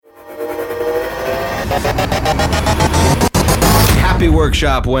Happy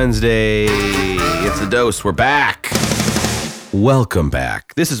Workshop Wednesday. It's a dose. We're back. Welcome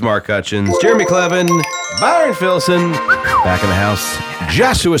back. This is Mark Hutchins, Jeremy Clevin, Byron Filson, back in the house.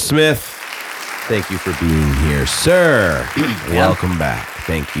 Joshua Smith. Thank you for being here, sir. Welcome back.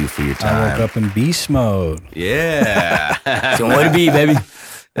 Thank you for your time. I woke up in beast mode. Yeah. So what to be, baby?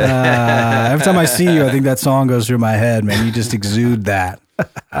 Every time I see you, I think that song goes through my head, man. You just exude that.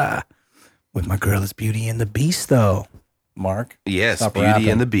 With my girl is Beauty and the Beast, though. Mark. Yes, Stop Beauty rapping.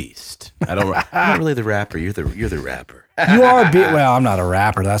 and the Beast. I'm not really the rapper. You're the rapper. You are well, I'm not a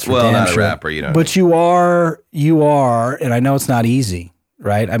rapper. That's for damn not sure. a rapper, you know. But you are, and I know it's not easy,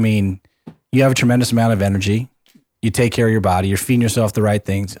 right? I mean, you have a tremendous amount of energy. You take care of your body. You're feeding yourself the right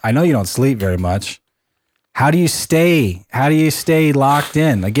things. I know you don't sleep very much. How do you stay locked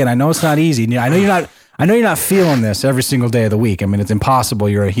in? Again, I know it's not easy. I know you're not feeling this every single day of the week. I mean, it's impossible.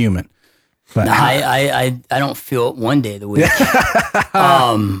 You're a human. But No, I don't feel it one day of the week.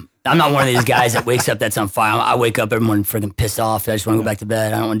 I'm not one of these guys that wakes up that's on fire. I wake up every morning freaking pissed off. I just want to go back to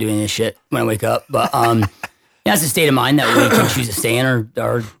bed. I don't want to do any of this shit when I wake up. But that's the state of mind that we can choose to stay in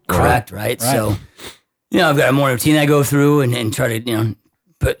or correct, right? So, I've got a morning routine I go through and try to,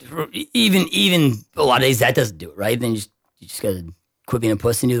 but even a lot of days that doesn't do it, right? Then you just got to quit being a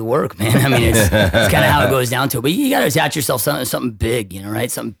pussy and do the work, man. I mean, it's kind of how it goes down to it. But you got to attach yourself to something big, right?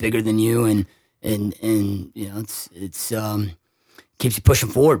 Something bigger than you, and it's keeps you pushing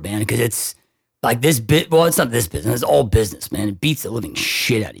forward, man. Because it's like this bit. Well, it's not this business. It's all business, man. It beats the living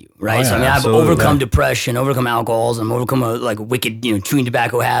shit out of you, right? Oh, yeah, so I mean, absolutely. I've overcome depression, overcome alcoholism, overcome a wicked, chewing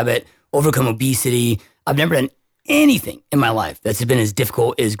tobacco habit, overcome obesity. I've never done anything in my life that's been as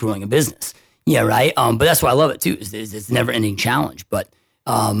difficult as growing a business. Yeah, right. But that's why I love it too. Is it's a never-ending challenge. But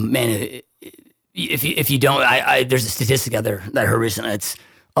man, if you don't, there's a statistic out there that I heard recently. It's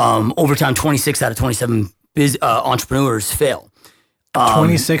over time, 26 out of 27 entrepreneurs fail.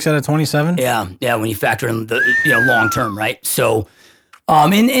 26 out of 27? Yeah. When you factor in the long term, right? So,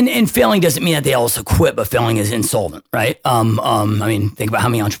 and failing doesn't mean that they also quit, but failing is insolvent, right? I mean, think about how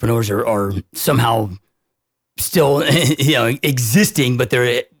many entrepreneurs are somehow still existing, but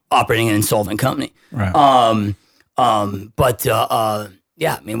they're operating an insolvent company. Right.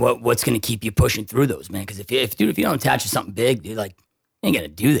 Yeah, I mean, what's going to keep you pushing through those, man? Because if you don't attach to something big, dude, like, you ain't got to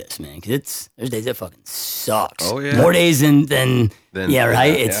do this, man. Because there's days that fucking sucks. Oh, yeah. More days than yeah,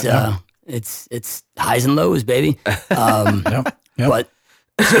 right. Yeah, It's highs and lows, baby. Yep. But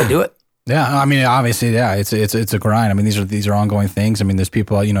just gotta do it. Yeah, I mean, obviously, yeah, it's a grind. I mean, these are ongoing things. I mean, there's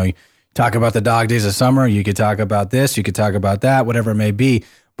people, you talk about the dog days of summer. You could talk about this. You could talk about that. Whatever it may be.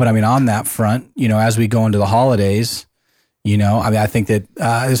 But I mean, on that front, as we go into the holidays, I think that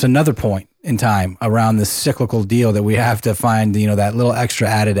there's another point in time around this cyclical deal that we have to find, that little extra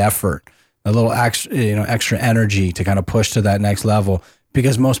added effort, a little extra, extra energy to kind of push to that next level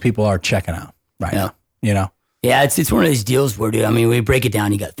because most people are checking out right now. Yeah, it's one of these deals where, dude, I mean, we break it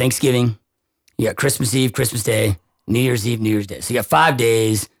down. You got Thanksgiving, you got Christmas Eve, Christmas Day, New Year's Eve, New Year's Day. So you got 5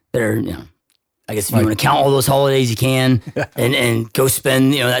 days that are, I guess if you want to count all those holidays, you can, and go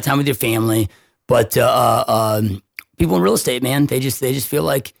spend, that time with your family. But people in real estate, man, they just feel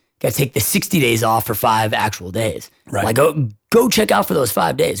like got to take the 60 days off for 5 actual days. Right. Like go check out for those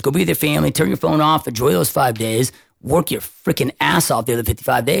 5 days. Go be with your family, turn your phone off, enjoy those 5 days, work your freaking ass off the other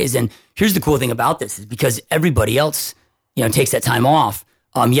 55 days. And here's the cool thing about this is because everybody else, takes that time off.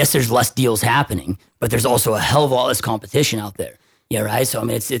 Yes, there's less deals happening, but there's also a hell of a lot less competition out there. Yeah, right. So I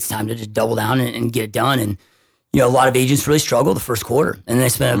mean, it's time to just double down and get it done. And a lot of agents really struggle the first quarter, and they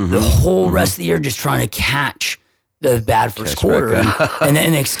spend the whole rest of the year just trying to catch the bad first quarter. And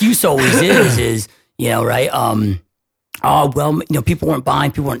the excuse always is right. Oh well, people weren't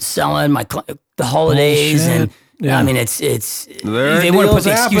buying, people weren't selling. The holidays Bullshit. and. Yeah. I mean, it's There they want to put deals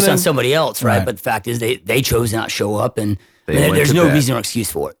the excuse happening. on somebody else, right? Right. But the fact is, they chose to not show up, and went there's to no bed. reason or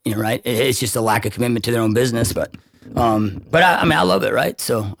excuse for it, right? It's just a lack of commitment to their own business. But I love it, right?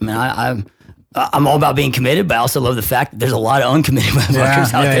 So I mean, I'm all about being committed, but I also love the fact that there's a lot of uncommitted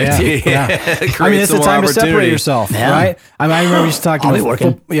motherfuckers out there too. Yeah. It I mean, creates it's the more time to separate opportunity. yourself, Yeah. right? I mean, I remember you talking I'll be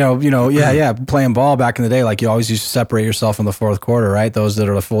working. Playing ball back in the day. Like you always used to separate yourself in the fourth quarter, right? Those that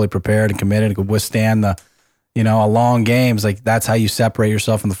are fully prepared and committed and could withstand the, a long games. Like that's how you separate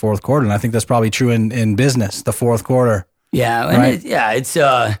yourself in the fourth quarter. And I think that's probably true in business, the fourth quarter. Yeah, and Right. it's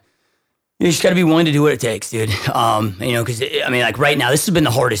you just got to be willing to do what it takes, dude. Because I mean, like right now, this has been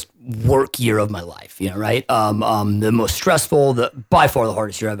the hardest work year of my life. Right? The most stressful, by far the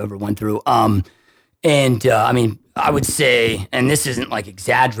hardest year I've ever went through. I mean, I would say, and this isn't like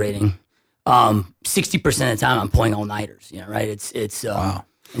exaggerating, 60% of the time I'm pulling all nighters. Right? It's Wow.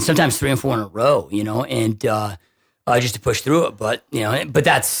 and sometimes 3 and 4 in a row, and just to push through it. But, but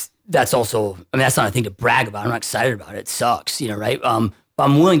that's also, that's not a thing to brag about. I'm not excited about it. It sucks, right? But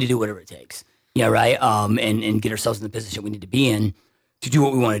I'm willing to do whatever it takes, right? And get ourselves in the position we need to be in to do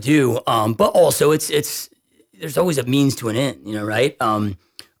what we want to do. But also there's always a means to an end, right?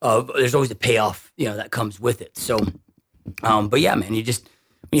 There's always a payoff, that comes with it. So, but yeah, man, when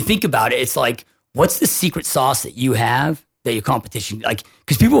you think about it, it's like, what's the secret sauce that you have that your competition, like,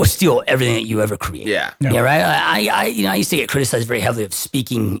 because people will steal everything that you ever create. Yeah. Right. I used to get criticized very heavily of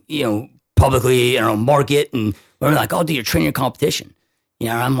speaking, publicly in our own market, and we're like, oh, dude, you're training your competition.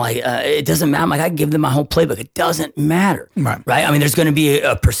 I'm like, it doesn't matter. I'm like, I can give them my whole playbook. It doesn't matter. Right. I mean, there's going to be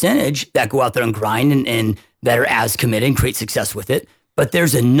a percentage that go out there and grind and that are as committed and create success with it. But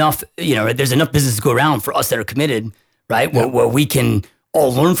there's enough, there's enough business to go around for us that are committed, right? Yeah. Where we can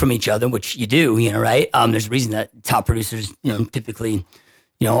all learn from each other, which you do, right? There's a reason that top producers, typically,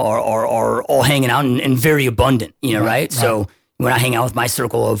 are all hanging out and very abundant, right? So when I hang out with my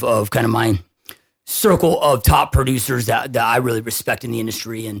circle of kind of my circle of top producers that I really respect in the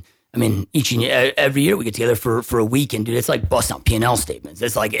industry, and I mean, each and every year we get together for a weekend, dude. It's like busting out P&L statements.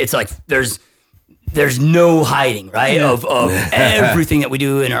 It's like there's no hiding, right, of everything that we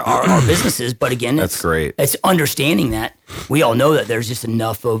do in our businesses. But again, that's great. It's understanding that we all know that there's just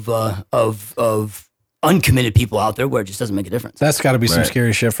enough of uncommitted people out there where it just doesn't make a difference. That's got to be some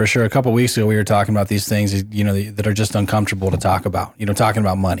scary shit for sure. A couple of weeks ago, we were talking about these things, that are just uncomfortable to talk about. Talking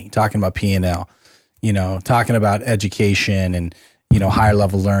about money, talking about P&L, talking about education and higher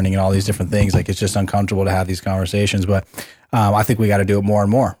level learning and all these different things. Like, it's just uncomfortable to have these conversations, but. I think we got to do it more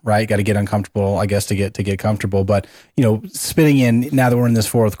and more, right? Got to get uncomfortable, I guess, to get comfortable. But, spinning in, now that we're in this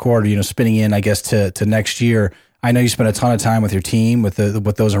fourth quarter, spinning in, I guess, to next year, I know you spent a ton of time with your team, with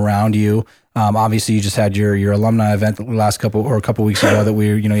those around you. Obviously, you just had your alumni event a couple weeks ago that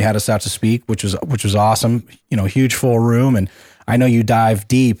you had us out to speak, which was awesome. Huge full room, and I know you dive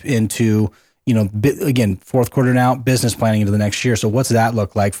deep into again, fourth quarter now, business planning into the next year. So what's that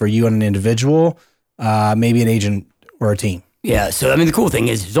look like for you and an individual, maybe an agent or a team? Yeah. So, I mean, the cool thing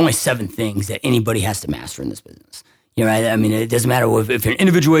is there's only 7 things that anybody has to master in this business. Right? I mean, it doesn't matter if you're an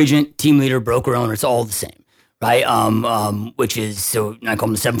individual agent, team leader, broker, owner, it's all the same, right? Which is, so I call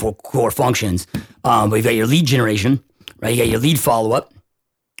them the 7 core functions. But you've got your lead generation, right? You got your lead follow-up.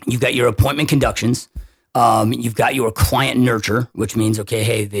 You've got your appointment conductions. You've got your client nurture, which means, okay,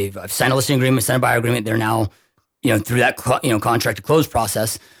 hey, I've signed a listing agreement, signed a buyer agreement. They're now, through that, contract to close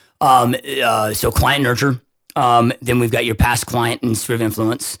process. So client nurture. Then we've got your past client and sphere of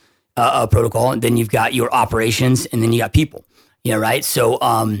influence protocol, and then you've got your operations, and then you got people. Right? So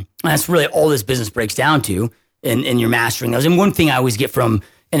that's really all this business breaks down to, and you're mastering those. And one thing I always get from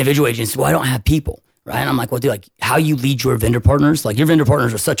individual agents is, well, I don't have people, right? And I'm like, well, dude, like, how you lead your vendor partners, like, your vendor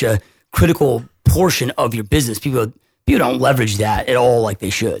partners are such a critical portion of your business. People don't leverage that at all like they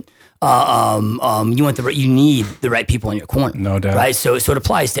should. You need the right people in your corner. No doubt. Right? So it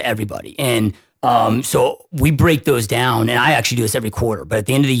applies to everybody. And so we break those down, and I actually do this every quarter, but at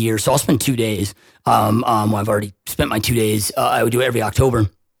the end of the year, so I'll spend 2 days. I've already spent my 2 days. I would do it every October.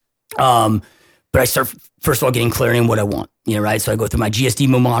 But I start, first of all, getting clarity on what I want, right? So I go through my GSD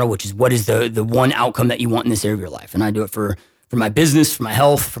model, which is what is the one outcome that you want in this area of your life. And I do it for my business, for my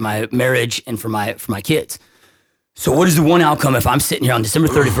health, for my marriage, and for my kids. So what is the one outcome if I'm sitting here on December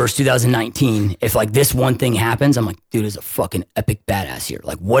 31st, 2019, if like this one thing happens, I'm like, dude, it's a fucking epic badass year.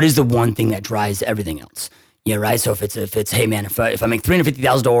 Like, what is the one thing that drives everything else? Right? So if it's hey man, if I make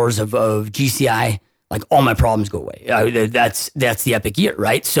 $350,000 of GCI, like, all my problems go away. That's the epic year,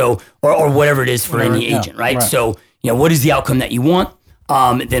 right? So, or whatever it is for any agent, right? So, what is the outcome that you want?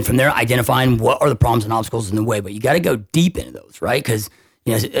 Then from there, identifying what are the problems and obstacles in the way. But you got to go deep into those, right? Because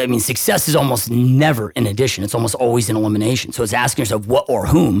success is almost never an addition. It's almost always an elimination. So it's asking yourself what or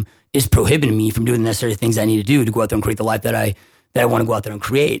whom is prohibiting me from doing the necessary things I need to do to go out there and create the life that I want to go out there and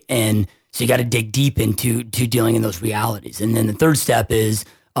create. And so you got to dig deep into dealing in those realities. And then the third step is,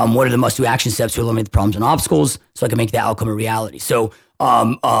 what are the must-do action steps to eliminate the problems and obstacles so I can make that outcome a reality? So,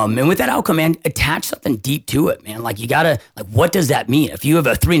 and with that outcome, man, attach something deep to it, man. Like, you gotta, like, what does that mean? If you have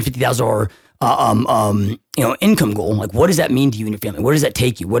a $350,000 income goal, like, what does that mean to you and your family? Where does that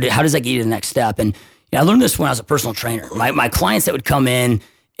take you? How does that get you to the next step? And I learned this when I was a personal trainer. My clients that would come in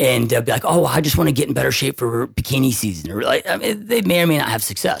and be like, oh, I just want to get in better shape for bikini season, or like, they may or may not have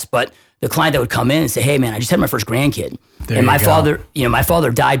success, but the client that would come in and say, hey man, I just had my first grandkid, and my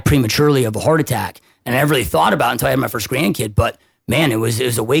father died prematurely of a heart attack, and I never really thought about it until I had my first grandkid. But man, it was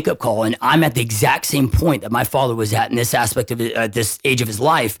a wake up call, and I'm at the exact same point that my father was at in this aspect of this age of his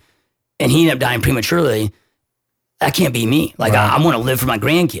life, and he ended up dying prematurely. that can't be me. Like I want to live for my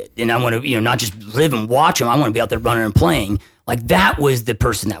grandkid, and I want to, not just live and watch them. I want to be out there running and playing. Like that was the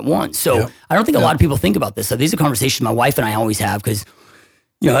person that won. So I don't think a lot of people think about this. So these are conversations my wife and I always have because,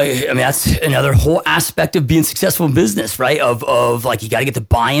 I mean, that's another whole aspect of being successful in business, right? Of like, you got to get the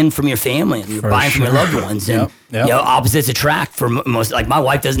buy-in from your family and you're buying from your loved ones. And, opposites attract for most, like my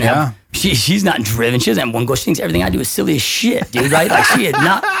wife doesn't have, she's not driven. She doesn't have one goal. She thinks everything I do is silly as shit, dude, right? Like she had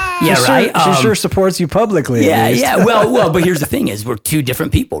not, right? She sure supports you publicly. Yeah. Well, but here's the thing is we're two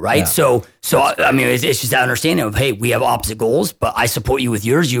different people, right? Yeah. So I mean, it's just that understanding of, hey, we have opposite goals, but I support you with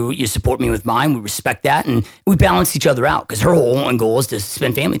yours. You support me with mine. We respect that. And we balance each other out because her whole one goal is to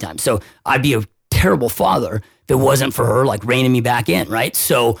spend family time. So I'd be a terrible father if it wasn't for her, like reining me back in, right?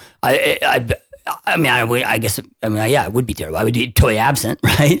 So I would be terrible. I would be totally absent,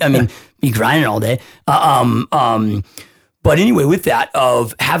 right? I mean, be grinding all day. But anyway, with that,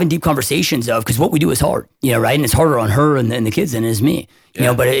 of having deep conversations because what we do is hard, right? And it's harder on her and the kids than it is me,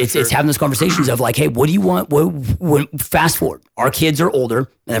 but it's having those conversations of like, hey, what do you want? Fast forward, our kids are older and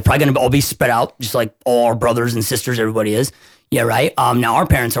they're probably going to all be spread out just like all our brothers and sisters, everybody is. Yeah, right. Now our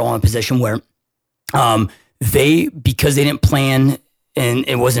parents are all in a position where because they didn't plan and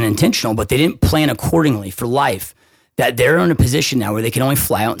it wasn't intentional, but they didn't plan accordingly for life, that they're in a position now where they can only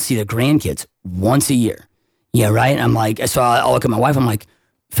fly out and see their grandkids once a year. Yeah, right. And I'm like, so I'll look at my wife. I'm like,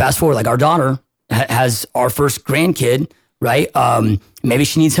 fast forward, like our daughter has our first grandkid, right? Maybe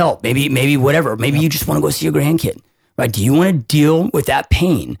she needs help. Maybe whatever. Maybe you just want to go see your grandkid, right? Do you want to deal with that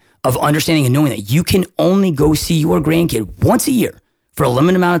pain of understanding and knowing that you can only go see your grandkid once a year for a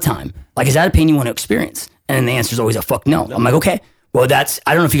limited amount of time? Like, is that a pain you want to experience? And the answer is always a fuck no. I'm like, okay, well, I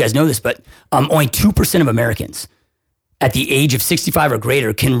don't know if you guys know this, but only 2% of Americans at the age of 65 or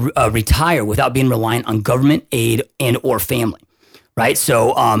greater can retire without being reliant on government aid and or family, right?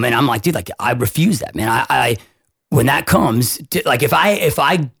 So, and I'm like, dude, like I refuse that, man. I when that comes, like if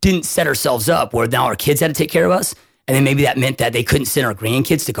I didn't set ourselves up where now our kids had to take care of us, and then maybe that meant that they couldn't send our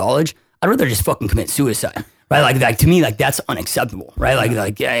grandkids to college, I'd rather just fucking commit suicide, right? Like to me, like that's unacceptable, right?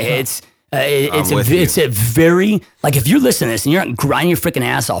 It's a very, like if you're listening to this and you're not grinding your freaking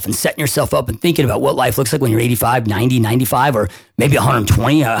ass off and setting yourself up and thinking about what life looks like when you're 85, 90, 95, or maybe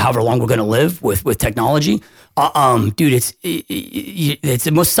 120, however long we're going to live with technology, dude, it's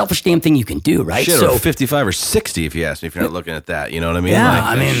the most selfish damn thing you can do, right? Shit, or 55 or 60 if you ask me, if you're not looking at that, you know what I mean? Yeah, like,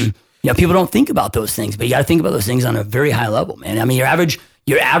 I mean, people don't think about those things, but you got to think about those things on a very high level, man. I mean, your average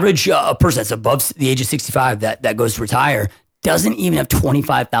person that's above the age of 65 that goes to retire doesn't even have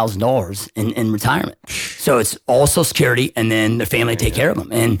 $25,000 in retirement. So it's all Social Security and then the family take care of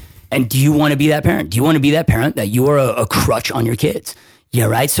them. And do you want to be that parent? Do you want to be that parent that you are a crutch on your kids? Yeah,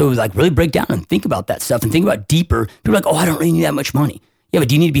 right? So like really break down and think about that stuff and think about deeper. People are like, oh, I don't really need that much money. Yeah, but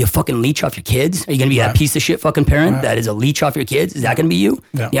do you need to be a fucking leech off your kids? Are you going to be that piece of shit fucking parent that is a leech off your kids? Is that going to be you?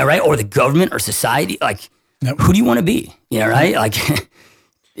 Yeah, right? Or the government or society? Like, who do you want to be? Yeah, right? Like...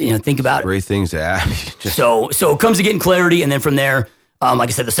 think about it. Great things to ask. So it comes to getting clarity, and then from there, like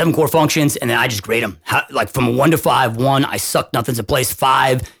I said, the 7 core functions, and then I just grade them. Like from 1 to 5, 1, I suck, nothing's in place.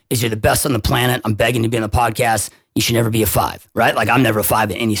 5 is you're the best on the planet. I'm begging to be on the podcast. You should never be a 5, right? Like I'm never a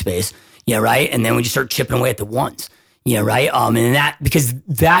 5 in any space. Yeah, right? And then we just start chipping away at the 1s. Yeah, right? And that, because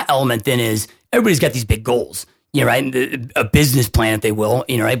that element then is, everybody's got these big goals. Yeah, right? A business plan, if they will,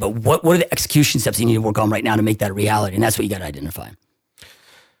 right? But what are the execution steps you need to work on right now to make that a reality? And that's what you got to identify.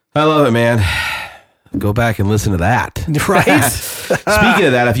 I love it, man. Go back and listen to that. Right? Speaking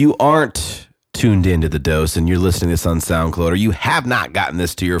of that, if you aren't tuned into The Dose and you're listening to this on SoundCloud or you have not gotten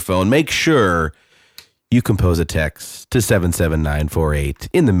this to your phone, make sure you compose a text to 77948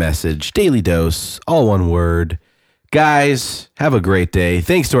 in the message, Daily Dose, all one word. Guys, have a great day.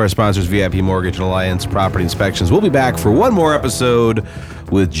 Thanks to our sponsors, VIP Mortgage and Alliance Property Inspections. We'll be back for one more episode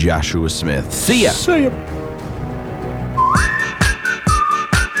with Joshua Smith. See ya. See ya.